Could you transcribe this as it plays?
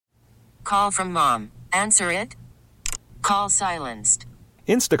call from mom. Answer it. Call silenced.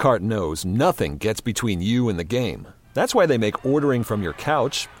 Instacart knows nothing gets between you and the game. That's why they make ordering from your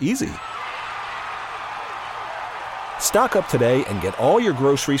couch easy. Stock up today and get all your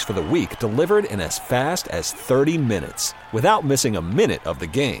groceries for the week delivered in as fast as 30 minutes without missing a minute of the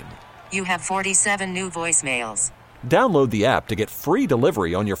game. You have 47 new voicemails. Download the app to get free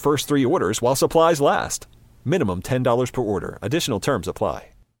delivery on your first 3 orders while supplies last. Minimum $10 per order. Additional terms apply.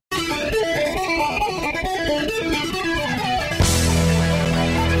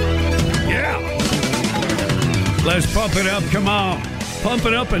 Yeah. Let's pump it up. Come on. Pump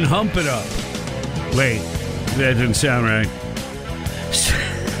it up and hump it up. Wait, that didn't sound right.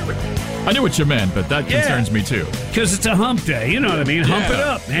 I knew what you meant, but that concerns me too. Because it's a hump day. You know what I mean? Hump it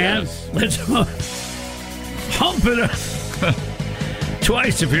up, man. Yes. Let's hump it up.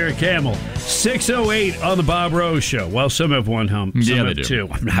 Twice if you're a camel. 6:08 on the Bob Rose Show. Well, some have one hump, some Yeah, have they do. two.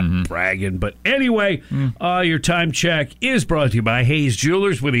 I'm not bragging, but anyway, your time check is brought to you by Hayes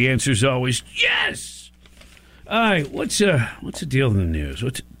Jewelers, where the answer is always yes. All right, what's the deal in the news?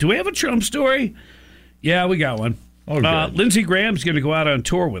 Do we have a Trump story? Yeah, we got one. Oh, good. Lindsey Graham's going to go out on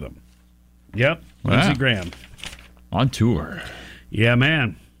tour with him. Yep, Wow. Lindsey Graham On tour. Yeah,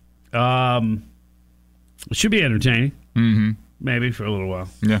 man. It should be entertaining. Mm-hmm. Maybe for a little while.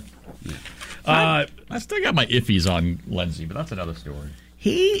 Yeah. I still got my iffies on Lindsey, but that's another story.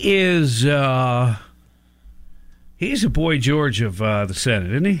 He is he's a Boy George of the Senate,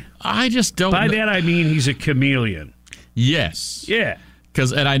 isn't he? I just don't. By that I mean he's a chameleon. Yes. Yeah.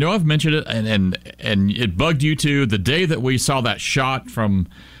 And I know I've mentioned it, and it bugged you too. The day that we saw that shot from,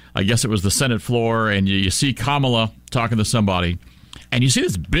 I guess it was the Senate floor, and you see Kamala talking to somebody, and you see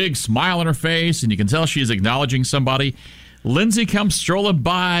this big smile on her face, and you can tell she's acknowledging somebody. Lindsey comes strolling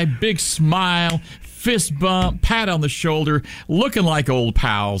by, big smile, fist bump, pat on the shoulder, looking like old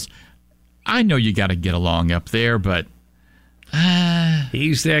pals. I know you got to get along up there, but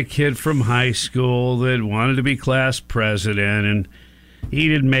he's that kid from high school that wanted to be class president, and he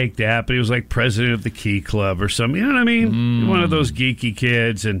didn't make that, but he was like president of the Key Club or something. You know what I mean? One of those geeky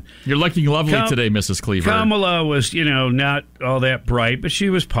kids. And you're looking lovely today, Mrs. Cleaver. Kamala was, not all that bright, but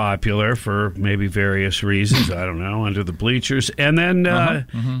she was popular for maybe various reasons. I don't know, under the bleachers. And then,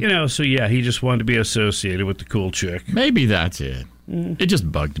 so yeah, he just wanted to be associated with the cool chick. Maybe that's it. It just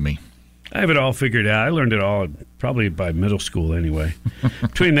bugged me. I have it all figured out. I learned it all probably by middle school anyway.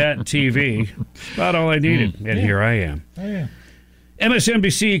 Between that and TV, about all I needed. And here I am. Oh, yeah.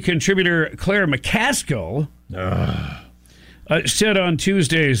 MSNBC contributor Claire McCaskill said on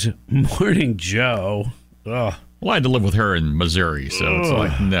Tuesday's Morning Joe. Well, I had to live with her in Missouri, so it's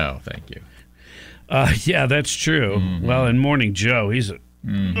like, no, thank you. Yeah, that's true. Mm-hmm. Well, in Morning Joe, he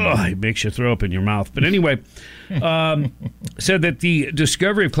makes you throw up in your mouth. But anyway, said that the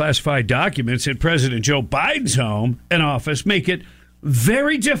discovery of classified documents at President Joe Biden's home and office make it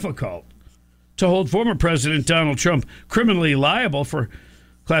very difficult to hold former President Donald Trump criminally liable for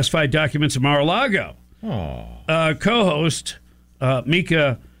classified documents at Mar-a-Lago. Co-host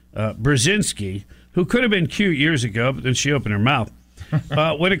Mika Brzezinski, who could have been cute years ago, but then she opened her mouth.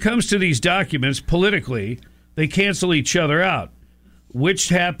 When it comes to these documents, politically, they cancel each other out, which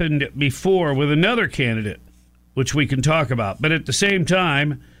happened before with another candidate, which we can talk about. But at the same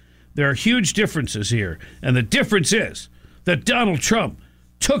time, there are huge differences here. And the difference is that Donald Trump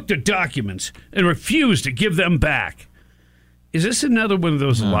took the documents and refused to give them back. Is this another one of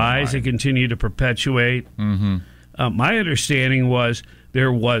those lies they continue to perpetuate? Mm-hmm. My understanding was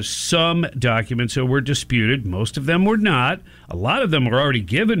there was some documents that were disputed. Most of them were not. A lot of them were already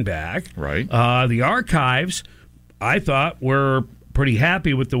given back. Right. The archives, I thought, were pretty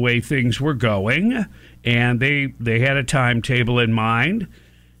happy with the way things were going, and they had a timetable in mind.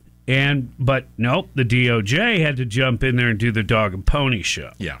 But nope, the DOJ had to jump in there and do the dog and pony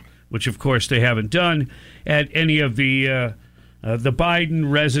show. Yeah, which of course they haven't done at any of the Biden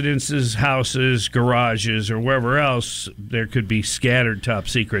residences, houses, garages, or wherever else there could be scattered top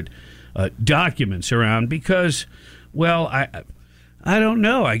secret documents around. Because, well, I don't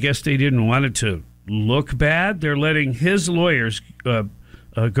know. I guess they didn't want it to look bad. They're letting his lawyers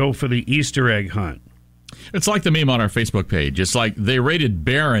go for the Easter egg hunt. It's like the meme on our Facebook page. It's like they raided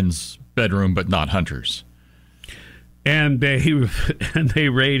Barron's bedroom, but not Hunter's. And they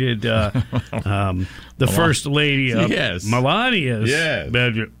raided the First Lady of Melania's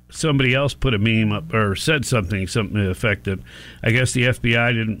bedroom. Somebody else put a meme up or said something to the effect that I guess the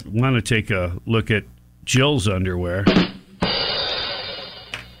FBI didn't want to take a look at Jill's underwear.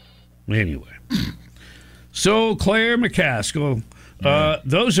 Anyway. So Claire McCaskill,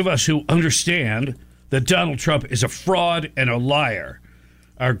 those of us who understand that Donald Trump is a fraud and a liar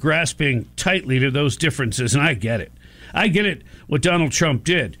are grasping tightly to those differences, and I get it. I get it. What Donald Trump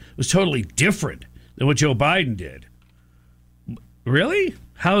did was totally different than what Joe Biden did. Really?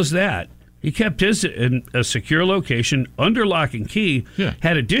 How's that? He kept his in a secure location under lock and key,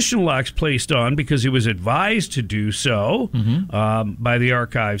 had additional locks placed on because he was advised to do so by the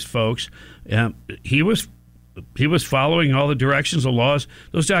archives folks. He was following all the directions, the laws.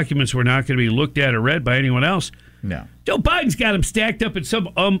 Those documents were not going to be looked at or read by anyone else. No. Joe Biden's got him stacked up in some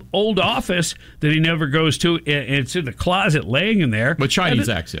old office that he never goes to, and it's in the closet laying in there. With Chinese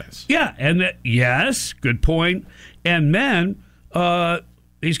access. Yeah, yes, good point. And then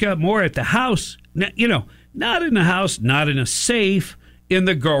he's got more at the house. You know, not in the house, not in a safe, in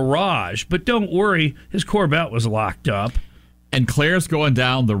the garage. But don't worry, his Corvette was locked up. And Claire's going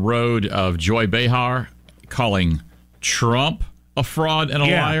down the road of Joy Behar, calling Trump a fraud and a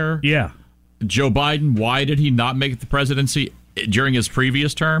liar. Yeah. Joe Biden, why did he not make the presidency during his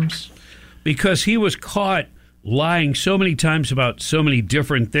previous terms? Because he was caught lying so many times about so many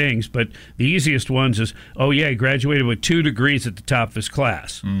different things. But the easiest ones is, he graduated with 2 degrees at the top of his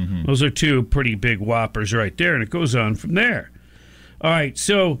class. Mm-hmm. Those are 2 pretty big whoppers right there, and it goes on from there. All right,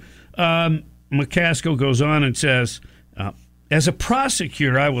 so McCaskill goes on and says, as a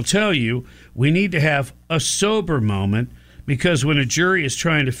prosecutor, I will tell you, we need to have a sober moment, because when a jury is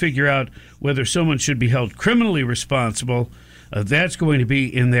trying to figure out whether someone should be held criminally responsible, that's going to be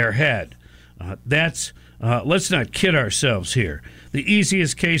in their head. Let's not kid ourselves here. The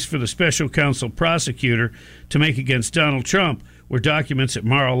easiest case for the special counsel prosecutor to make against Donald Trump were documents at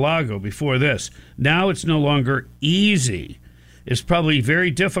Mar-a-Lago before this. Now it's no longer easy. It's probably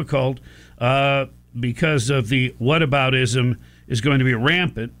very difficult because of the whataboutism is going to be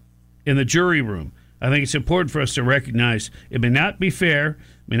rampant in the jury room. I think it's important for us to recognize it may not be fair,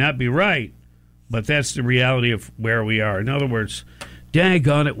 may not be right, but that's the reality of where we are. In other words,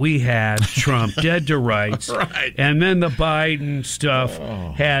 daggone it, we had Trump dead to rights, right. And then the Biden stuff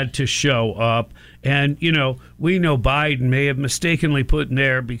had to show up. And, we know Biden may have mistakenly put in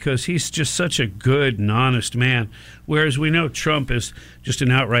there because he's just such a good and honest man, whereas we know Trump is just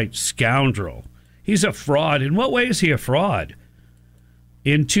an outright scoundrel. He's a fraud. In what way is he a fraud?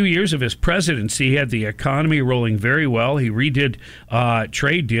 In 2 years of his presidency, he had the economy rolling very well. He redid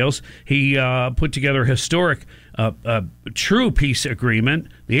trade deals. He put together a historic true peace agreement,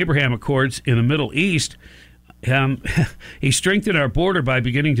 the Abraham Accords in the Middle East. He strengthened our border by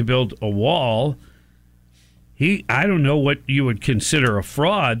beginning to build a wall. I don't know what you would consider a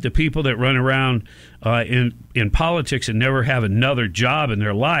fraud. The people that run around in politics and never have another job in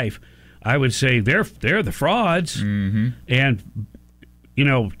their life, I would say they're the frauds. Mm-hmm. And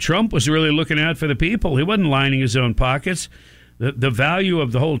Trump was really looking out for the people. He wasn't lining his own pockets. The value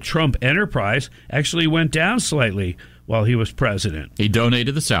of the whole Trump enterprise actually went down slightly while he was president. He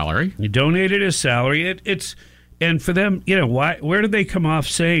donated the salary. He donated his salary. And for them, where did they come off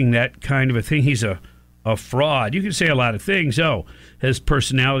saying that kind of a thing? He's a fraud. You can say a lot of things. His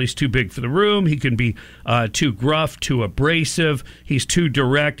personality's too big for the room. He can be too gruff, too abrasive. He's too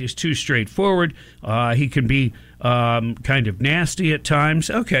direct. He's too straightforward. He can be kind of nasty at times.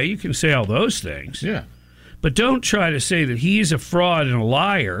 Okay, you can say all those things. Yeah. But don't try to say that he's a fraud and a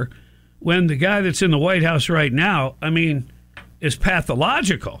liar when the guy that's in the White House right now, is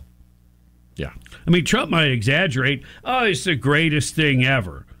pathological. Yeah. Trump might exaggerate. Oh, it's the greatest thing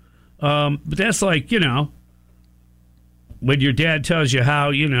ever. But that's like, when your dad tells you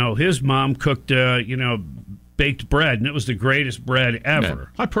how, his mom cooked, baked bread, and it was the greatest bread ever.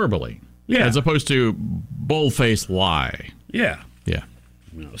 Yeah. Hyperbole. Yeah. As opposed to bull-faced lie. Yeah. Yeah.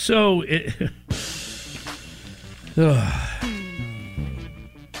 So,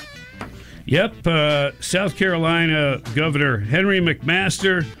 South Carolina Governor Henry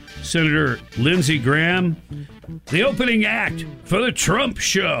McMaster, Senator Lindsey Graham, the opening act for the Trump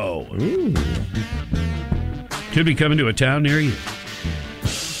show. Ooh. Could be coming to a town near you.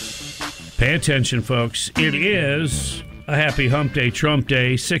 Pay attention, folks. It is a happy hump day, Trump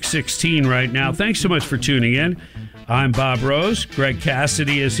day, 6:16 right now. Thanks so much for tuning in. I'm Bob Rose. Greg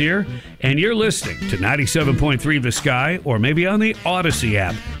Cassidy is here, and you're listening to 97.3 The Sky, or maybe on the Odyssey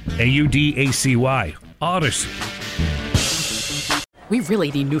app, AUDACY, Odyssey. We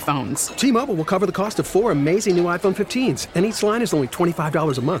really need new phones. T-Mobile will cover the cost of 4 amazing new iPhone 15s, and each line is only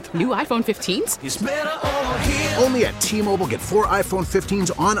 $25 a month. New iPhone 15s? It's better over here. Only at T-Mobile, get 4 iPhone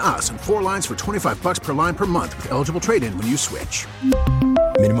 15s on us and 4 lines for $25 per line per month with eligible trade-in when you switch.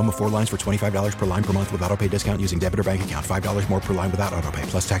 Minimum of 4 lines for $25 per line per month with autopay discount using debit or bank account. $5 more per line without autopay,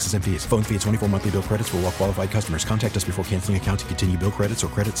 plus taxes and fees. Phone fee at 24 monthly bill credits for well-qualified customers. Contact us before canceling account to continue bill credits or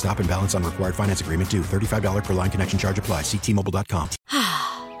credit stop and balance on required finance agreement due. $35 per line connection charge applies. See T-Mobile.com.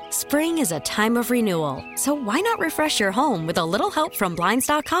 Spring is a time of renewal, so why not refresh your home with a little help from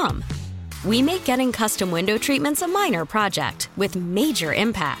Blinds.com? We make getting custom window treatments a minor project with major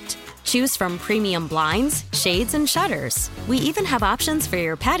impact. Choose from premium blinds, shades, and shutters. We even have options for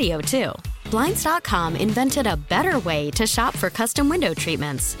your patio, too. Blinds.com invented a better way to shop for custom window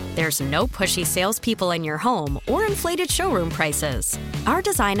treatments. There's no pushy salespeople in your home or inflated showroom prices. Our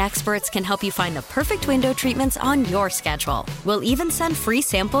design experts can help you find the perfect window treatments on your schedule. We'll even send free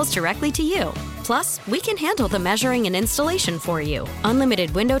samples directly to you. Plus, we can handle the measuring and installation for you.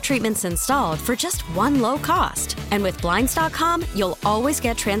 Unlimited window treatments installed for just one low cost. And with Blinds.com, you'll always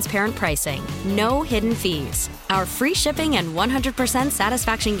get transparent pricing. No hidden fees. Our free shipping and 100%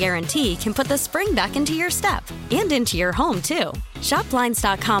 satisfaction guarantee can put the spring back into your step and into your home, too. Shop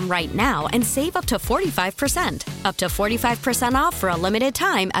Blinds.com right now and save up to 45%. Up to 45% off for a limited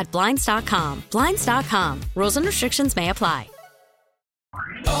time at Blinds.com. Blinds.com. Rules and restrictions may apply.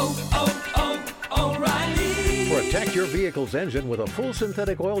 O'Reilly. Protect your vehicle's engine with a full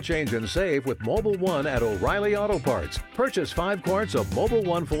synthetic oil change and save with Mobil 1 at O'Reilly Auto Parts. Purchase 5 quarts of Mobil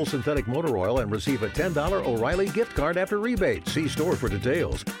 1 full synthetic motor oil and receive a $10 O'Reilly gift card after rebate. See store for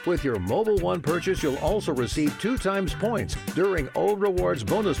details. With your Mobil 1 purchase, you'll also receive 2 times points during O Rewards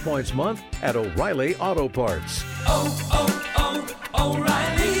Bonus Points Month at O'Reilly Auto Parts.